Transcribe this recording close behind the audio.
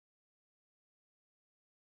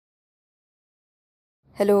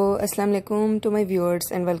Hello, Assalamu alaikum to my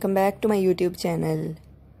viewers and welcome back to my YouTube channel.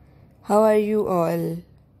 How are you all?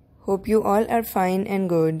 Hope you all are fine and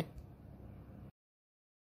good.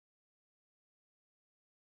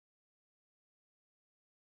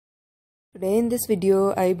 Today in this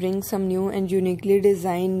video, I bring some new and uniquely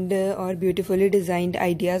designed or beautifully designed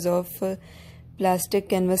ideas of plastic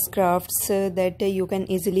canvas crafts that you can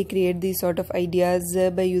easily create these sort of ideas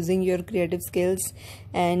by using your creative skills,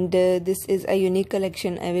 and this is a unique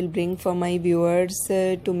collection I will bring for my viewers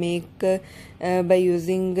to make by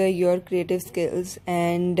using your creative skills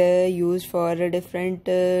and use for different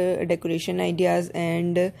decoration ideas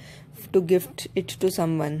and to gift it to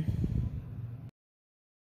someone.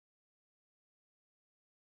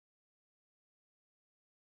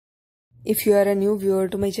 If you are a new viewer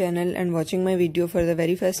to my channel and watching my video for the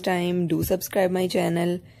very first time, do subscribe my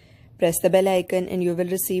channel, press the bell icon and you will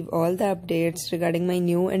receive all the updates regarding my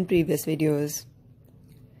new and previous videos.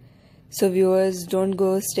 So viewers, don't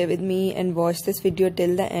go, stay with me and watch this video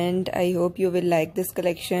till the end. I hope you will like this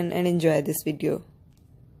collection and enjoy this video.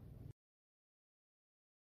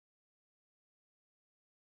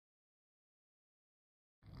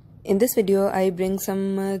 In this video, I bring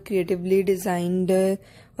some creatively designed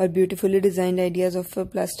or beautifully designed ideas of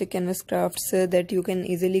plastic canvas crafts that you can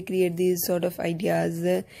easily create these sort of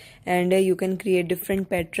ideas and you can create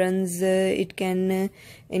different patterns. It can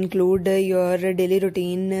include your daily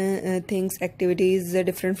routine things, activities.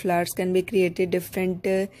 Different flowers can be created, different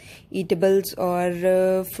eatables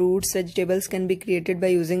or fruits, vegetables can be created by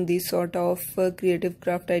using these sort of creative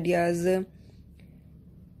craft ideas.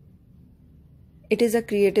 It is a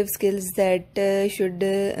creative skills that should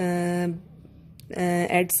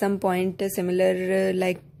at some point similar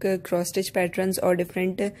like cross stitch patterns or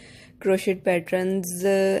different crochet patterns,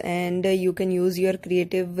 and you can use your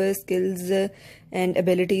creative skills and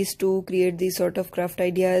abilities to create these sort of craft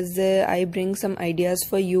ideas. I bring some ideas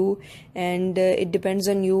for you, and it depends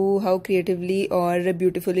on you how creatively or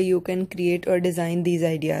beautifully you can create or design these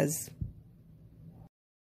ideas.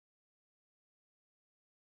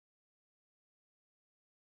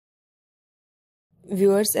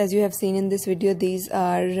 Viewers, as you have seen in this video, these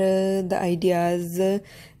are the ideas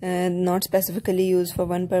not specifically used for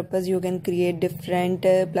one purpose. You can create different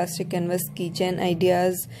plastic canvas keychain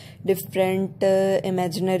ideas, different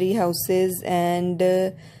imaginary houses, and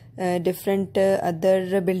different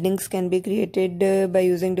other buildings can be created by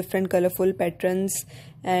using different colorful patterns.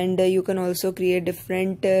 And you can also create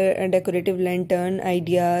different decorative lantern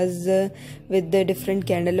ideas with the different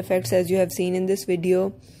candle effects as you have seen in this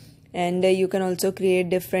video. And you can also create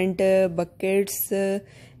different buckets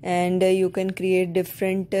and you can create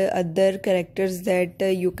different other characters that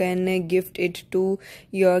you can gift it to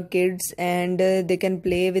your kids, and they can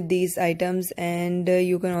play with these items, and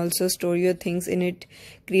you can also store your things in it,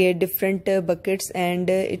 create different buckets, and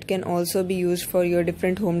it can also be used for your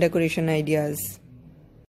different home decoration ideas.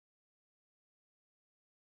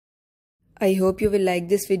 I hope you will like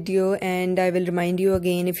this video, and I will remind you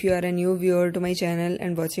again, if you are a new viewer to my channel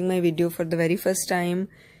and watching my video for the very first time,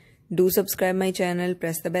 do subscribe my channel,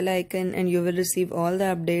 press the bell icon and you will receive all the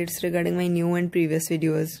updates regarding my new and previous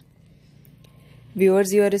videos.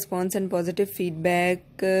 Viewers, your response and positive feedback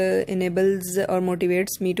enables or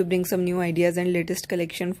motivates me to bring some new ideas and latest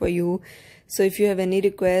collection for you. So if you have any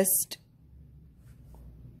request,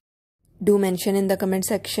 do mention in the comment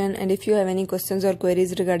section, and if you have any questions or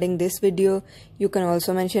queries regarding this video, you can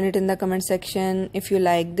also mention it in the comment section. If you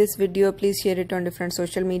like this video, please share it on different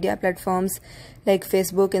social media platforms like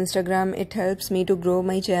Facebook, Instagram. It helps me to grow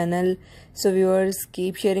my channel. So viewers,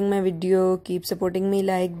 keep sharing my video, keep supporting me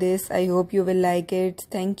like this. I hope you will like it.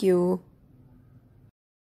 Thank you.